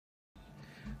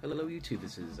Hello YouTube,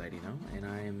 this is iDeNoh, and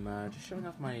I'm just showing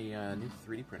off my new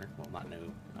 3D printer. Well, not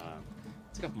new,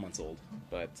 it's a couple months old,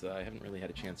 but I haven't really had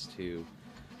a chance to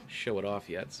show it off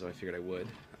yet, so I figured I would.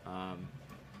 Running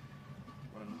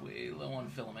way low on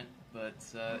filament, but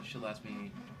it should last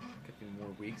me a couple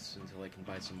more weeks until I can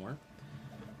buy some more.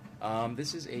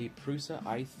 This is a Prusa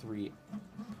i3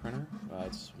 printer.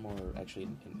 It's more actually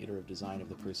an iterative design of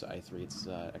the Prusa i3. It's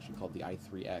actually called the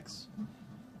i3x.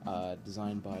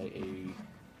 Designed by a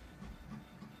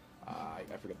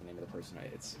I forget the name of the person.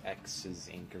 It's X's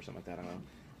Inc. or something like that. I don't know,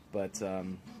 but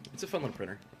it's a fun little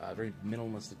printer. Very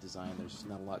minimalistic design. There's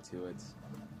not a lot to it. It's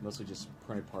mostly just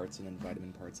printed parts and then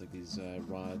vitamin parts like these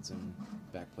rods and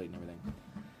backplate and everything.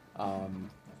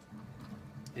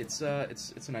 It's a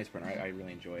nice printer. I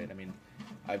really enjoy it. I mean,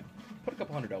 I've put a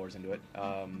couple $100 into it.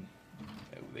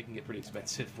 They can get pretty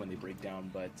expensive when they break down,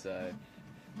 but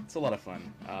it's a lot of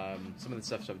fun. Some of the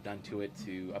stuff I've done to it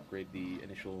to upgrade the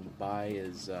initial buy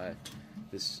is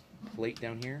this plate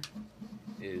down here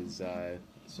is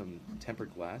some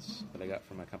tempered glass that I got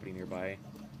from a company nearby.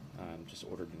 Just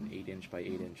ordered an 8" by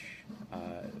 8"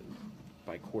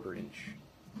 by 1/4"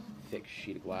 thick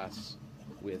sheet of glass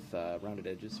with rounded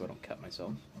edges so I don't cut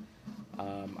myself.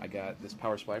 I got this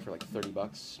power supply for like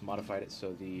 $30, modified it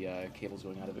so the cables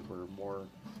going out of it were more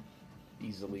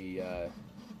easily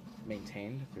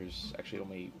maintained. There's actually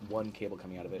only one cable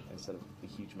coming out of it instead of the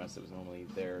huge mess that was normally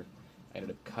there. I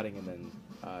ended up cutting and then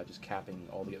just capping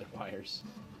all the other wires.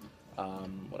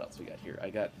 What else we got here? I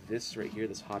got this right here,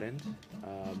 this hot end.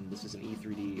 This is an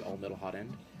E3D all-metal hot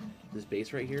end. This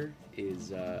base right here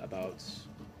is about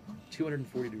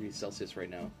 240 degrees Celsius right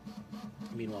now.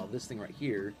 Meanwhile, this thing right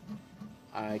here,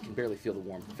 I can barely feel the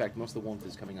warmth. In fact, most of the warmth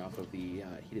is coming off of the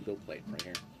heated build plate right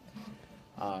here.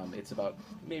 It's about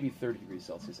maybe 30 degrees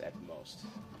Celsius at most,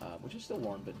 which is still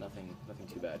warm, but nothing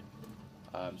too bad.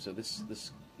 So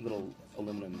this little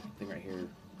aluminum thing right here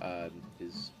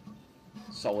is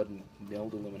solid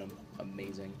milled aluminum,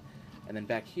 amazing. And then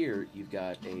back here you've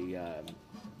got a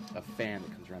fan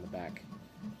that comes around the back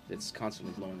that's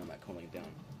constantly blowing on that, cooling it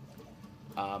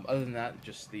down. Other than that,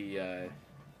 just the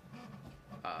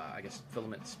I guess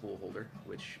filament spool holder,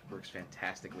 which works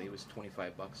fantastically. It was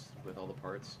 $25 with all the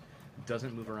parts.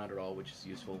 Doesn't move around at all, which is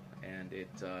useful, and it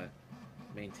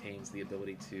maintains the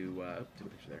ability to take a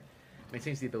picture there.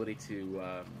 Maintains the ability to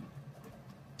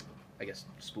I guess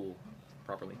spool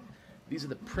properly. These are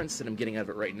the prints that I'm getting out of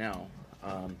it right now.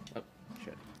 Oh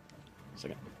shit! A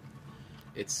second.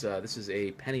 It's this is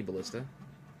a penny ballista.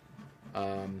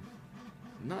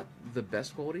 Not the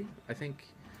best quality. I think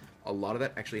a lot of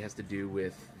that actually has to do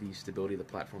with the stability of the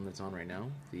platform that's on right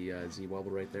now. The Z-wobble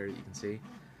right there that you can see.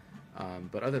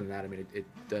 But other than that, I mean, it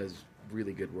does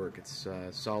really good work. It's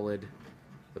solid.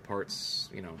 The parts,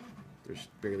 you know, there's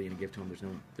barely any give to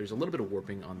them. There's a little bit of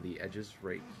warping on the edges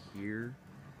right here,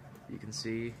 you can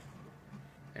see,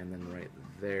 and then right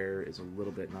there is a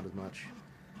little bit, not as much.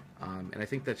 And I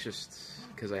think that's just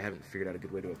because I haven't figured out a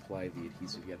good way to apply the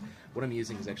adhesive yet. What I'm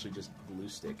using is actually just glue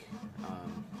stick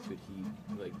to adhere,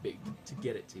 like to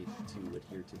get it to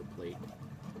adhere to the plate.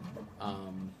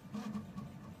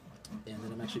 And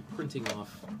then I'm actually printing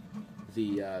off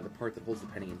the part that holds the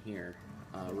penny in here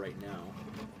right now.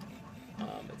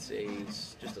 It's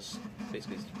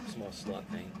basically a small slot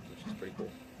thing, which is pretty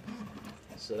cool.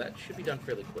 So that should be done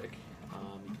fairly quick.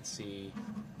 You can see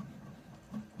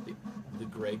the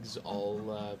Greg's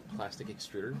all plastic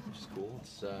extruder, which is cool.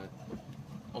 It's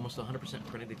almost 100%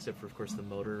 printed except for, of course, the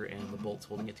motor and the bolts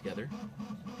holding it together.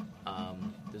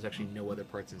 There's actually no other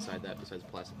parts inside that besides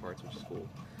plastic parts, which is cool.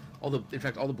 In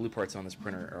fact, all the blue parts on this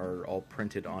printer are all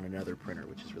printed on another printer,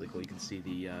 which is really cool. You can see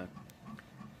the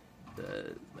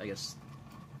I guess,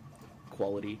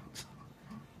 quality,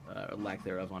 or lack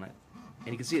thereof on it. And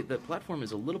you can see the platform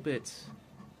is a little bit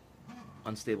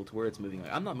unstable to where it's moving.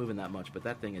 I'm not moving that much, but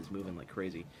that thing is moving like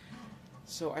crazy.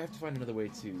 So I have to find another way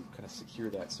to kind of secure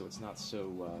that so it's not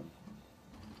so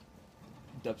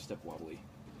dubstep wobbly.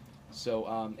 So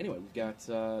anyway, we've got,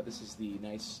 this is the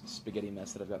nice spaghetti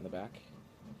mess that I've got in the back.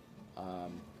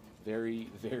 Very,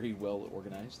 very well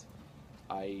organized.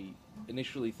 I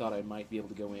initially thought I might be able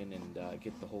to go in and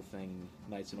get the whole thing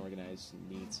nice and organized and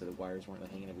neat so the wires weren't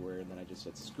hanging everywhere, and then I just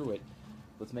said, screw it,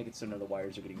 let's make it so none of the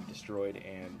wires are getting destroyed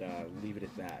and leave it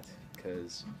at that,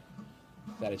 because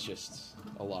that is just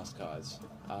a lost cause.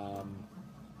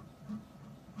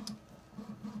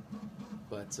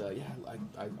 But yeah,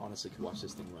 I honestly could watch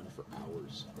this thing run for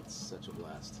hours. It's such a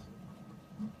blast.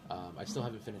 I still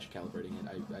haven't finished calibrating it.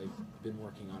 I've been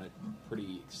working on it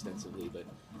pretty extensively, but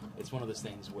it's one of those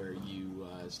things where you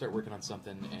start working on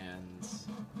something and,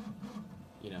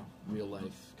 you know, real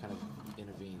life kind of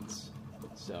intervenes.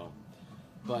 So So,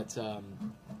 but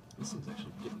this thing's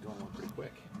actually getting going on pretty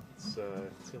quick. Let's see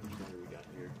how much battery we got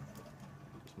here.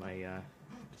 Here's my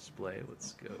display.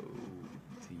 Let's go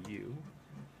to you.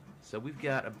 So we've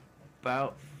got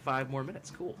about 5 more minutes.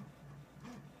 Cool.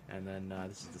 And then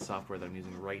this is the software that I'm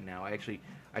using right now. I try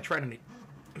not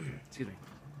excuse me.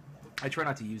 I try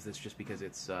not to use this just because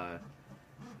it's I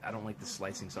don't like the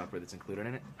slicing software that's included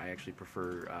in it. I actually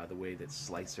prefer the way that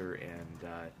Slicer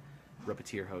and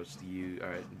Repetier Host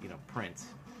print.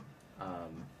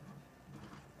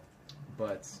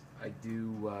 But I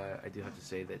do have to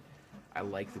say that I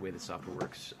like the way the software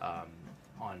works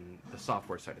on the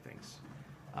software side of things.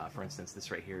 For instance, this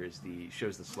right here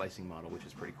shows the slicing model, which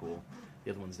is pretty cool. The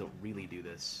other ones don't really do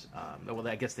this. Well,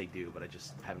 I guess they do, but I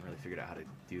just haven't really figured out how to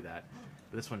do that.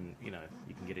 But this one, you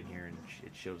can get in here and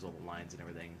it shows all the lines and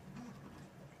everything.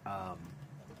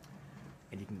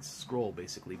 And you can scroll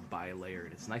basically by layer,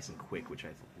 and it's nice and quick, which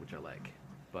I like.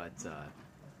 But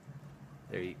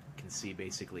there you can see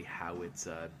basically how it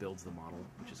builds the model,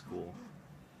 which is cool.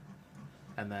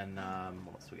 And then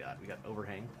what else we got? We got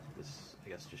overhang. This, I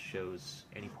guess, just shows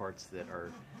any parts that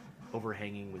are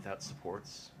overhanging without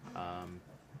supports.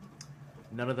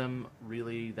 None of them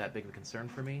really that big of a concern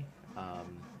for me.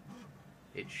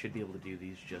 It should be able to do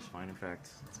these just fine. In fact,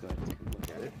 let's go ahead and take a look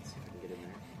at it. See if we can get in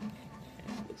there.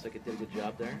 And it looks like it did a good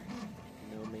job there.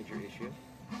 No major issue.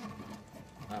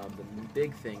 The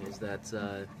big thing is that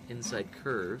inside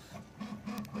curve,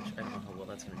 which I don't know how well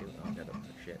that's going to do. Oh, I got up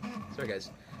for shit. Sorry,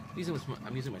 guys.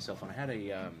 I'm using my cell phone. I had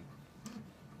a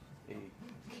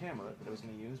camera that I was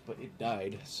going to use, but it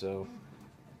died. So,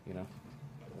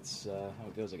 that's how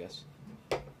it goes, I guess.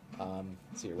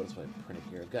 Let's see here. What else have I printed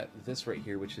here? I've got this right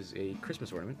here, which is a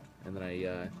Christmas ornament, and then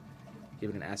I gave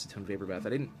it an acetone vapor bath. I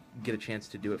didn't get a chance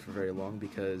to do it for very long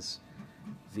because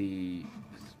the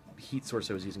heat source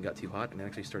I was using got too hot, and it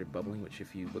actually started bubbling, which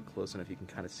if you look close enough, you can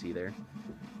kind of see there.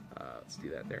 Let's do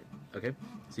that there. Okay,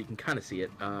 so you can kind of see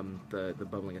it, the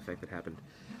bubbling effect that happened.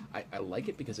 I like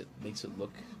it because it makes it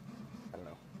look, I don't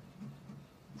know,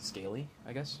 scaly,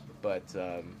 I guess, but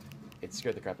it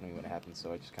scared the crap out of me when it happened,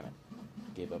 so I just kind of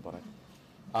gave up on it.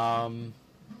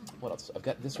 What else? I've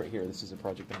got this right here. This is a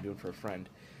project that I'm doing for a friend.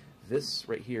 This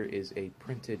right here is a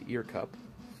printed ear cup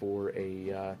for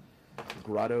a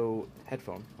Grotto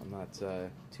headphone. I'm not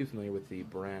too familiar with the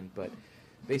brand, but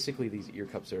basically these ear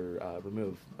cups are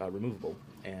removable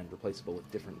and replaceable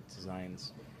with different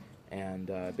designs.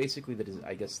 And basically,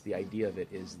 I guess the idea of it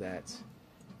is that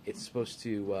it's supposed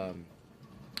to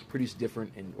produce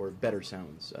different or better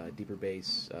sounds, deeper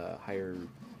bass, higher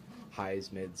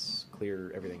highs, mids,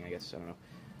 clear, everything, I guess, I don't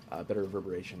know, better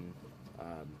reverberation,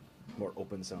 more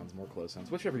open sounds, more closed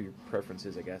sounds, whichever your preference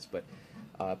is, I guess, but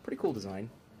pretty cool design.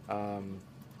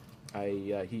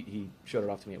 He showed it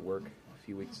off to me at work a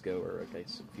few weeks ago, or I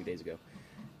guess a few days ago,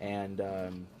 and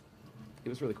it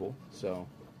was really cool. So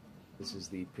this is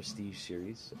the Prestige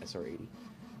Series SR80,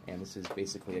 and this is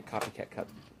basically a copycat cup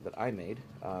that I made.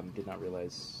 Did not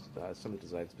realize some of the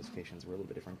design specifications were a little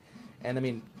bit different, and I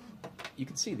mean, you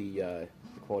can see the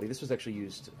quality. This was actually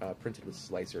printed with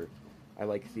Slicer. I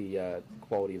like the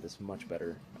quality of this much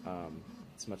better.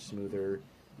 It's much smoother,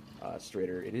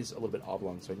 straighter. It is a little bit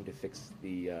oblong, so I need to fix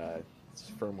the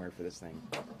firmware for this thing.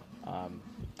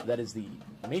 That is the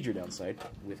major downside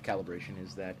with calibration,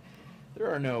 is that there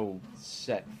are no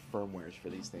set firmwares for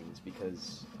these things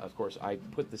because, of course, I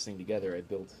put this thing together. I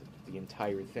built the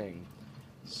entire thing,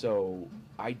 so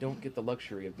I don't get the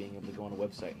luxury of being able to go on a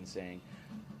website and saying,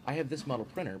 I have this model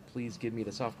printer, please give me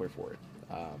the software for it.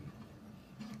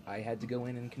 I had to go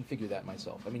in and configure that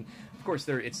myself. I mean, of course,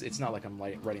 it's not like I'm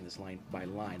writing this line by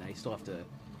line. I still have to,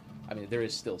 I mean, there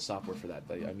is still software for that.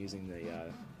 I'm using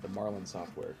the Marlin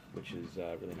software, which is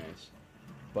really nice.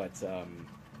 But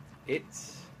it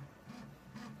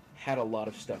had a lot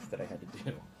of stuff that I had to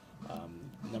do.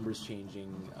 Numbers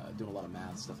changing, doing a lot of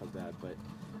math, stuff like that. But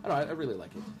I don't know, I really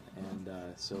like it. And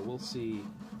so we'll see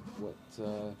what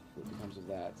becomes of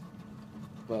that.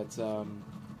 But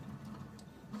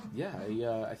yeah,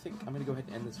 I think I'm going to go ahead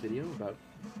and end this video about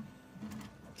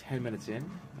 10 minutes in.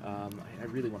 I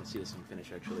really want to see this thing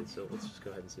finish, actually, so let's just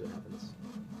go ahead and see what happens.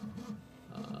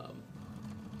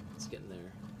 It's getting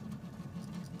there.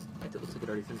 It looks like it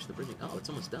already finished the bridging. Oh, it's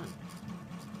almost done.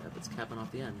 Yep, it's capping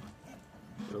off the end.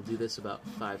 It'll do this about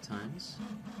 5 times.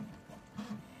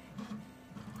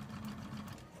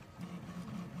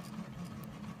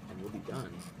 And we'll be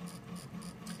done.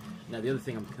 Now, the other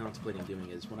thing I'm contemplating doing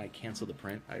is when I cancel the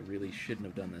print, I really shouldn't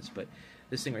have done this, but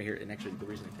this thing right here, and actually the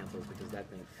reason I canceled is because that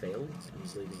thing failed and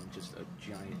was leaving just a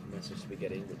giant mess of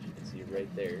spaghetti, which you can see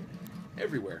right there,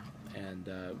 everywhere, and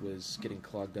was getting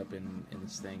clogged up in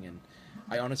this thing, and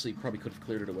I honestly probably could have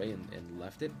cleared it away and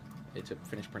left it to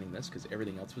finish printing this because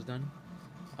everything else was done.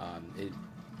 It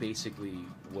basically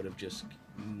would have just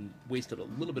wasted a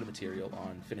little bit of material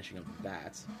on finishing up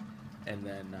that, and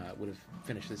then would have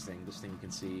finished this thing. This thing you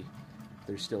can see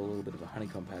there's still a little bit of a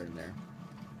honeycomb pattern there.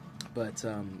 But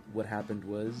what happened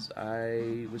was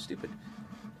I was stupid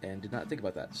and did not think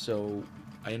about that. So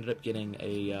I ended up getting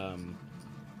a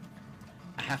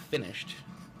half finished,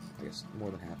 I guess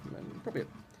more than half, probably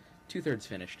 2/3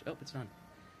 finished. Oh, it's done.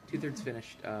 2/3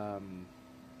 finished, and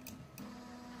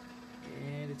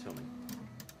it's filming.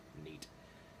 Neat.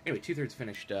 Anyway, 2/3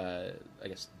 finished, I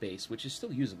guess, base, which is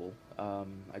still usable.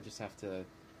 I just have to,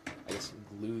 I guess,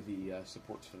 glue the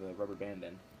supports for the rubber band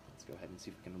in. Let's go ahead and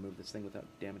see if we can remove this thing without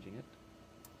damaging it.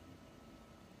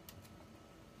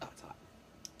 Oh, it's hot.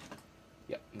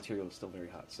 Yeah, material is still very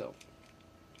hot, so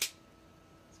let's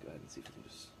go ahead and see if we can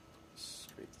just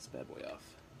scrape this bad boy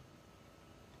off.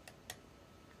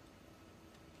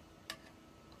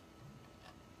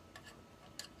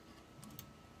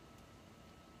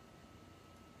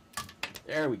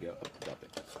 There we go. Oh, got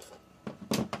it.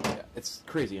 Yeah, it's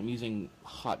crazy. I'm using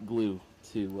hot glue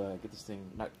to get this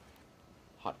thing. Not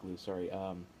hot glue. Sorry.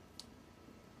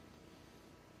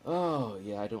 Oh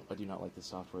yeah, I do not like the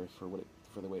software for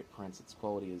the way it prints. Its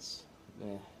quality is,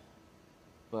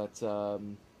 but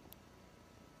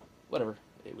whatever.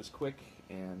 It was quick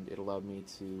and it allowed me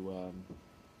to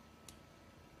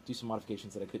do some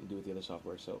modifications that I couldn't do with the other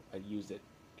software. So I used it,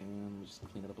 and we'll just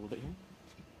clean it up a little bit here.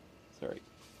 Sorry.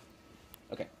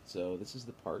 Okay, so this is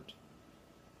the part.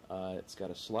 It's got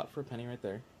a slot for a penny right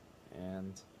there,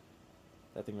 and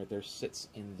that thing right there sits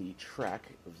in the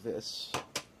track of this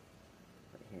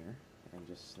right here, and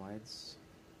just slides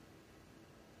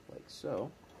like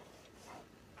so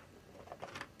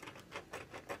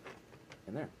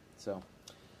in there. So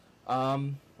I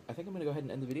think I'm going to go ahead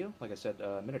and end the video, like I said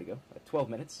a minute ago, at 12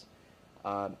 minutes.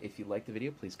 If you like the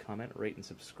video, please comment, rate, and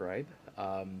subscribe.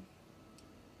 I've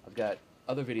got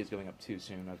other videos going up too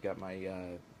soon. I've got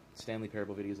my Stanley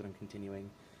Parable videos that I'm continuing,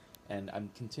 and I'm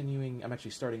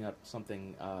actually starting up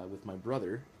something with my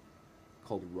brother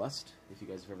called Rust, if you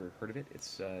guys have ever heard of it.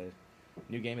 It's a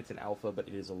new game. It's an alpha, but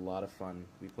it is a lot of fun.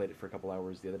 We played it for a couple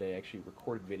hours the other day. I actually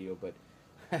recorded video, but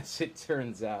as it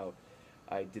turns out,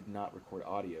 I did not record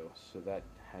audio, so that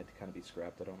had to kind of be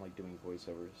scrapped. I don't like doing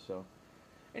voiceovers. So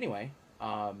anyway,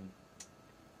 I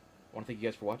want to thank you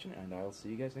guys for watching, and I'll see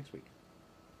you guys next week.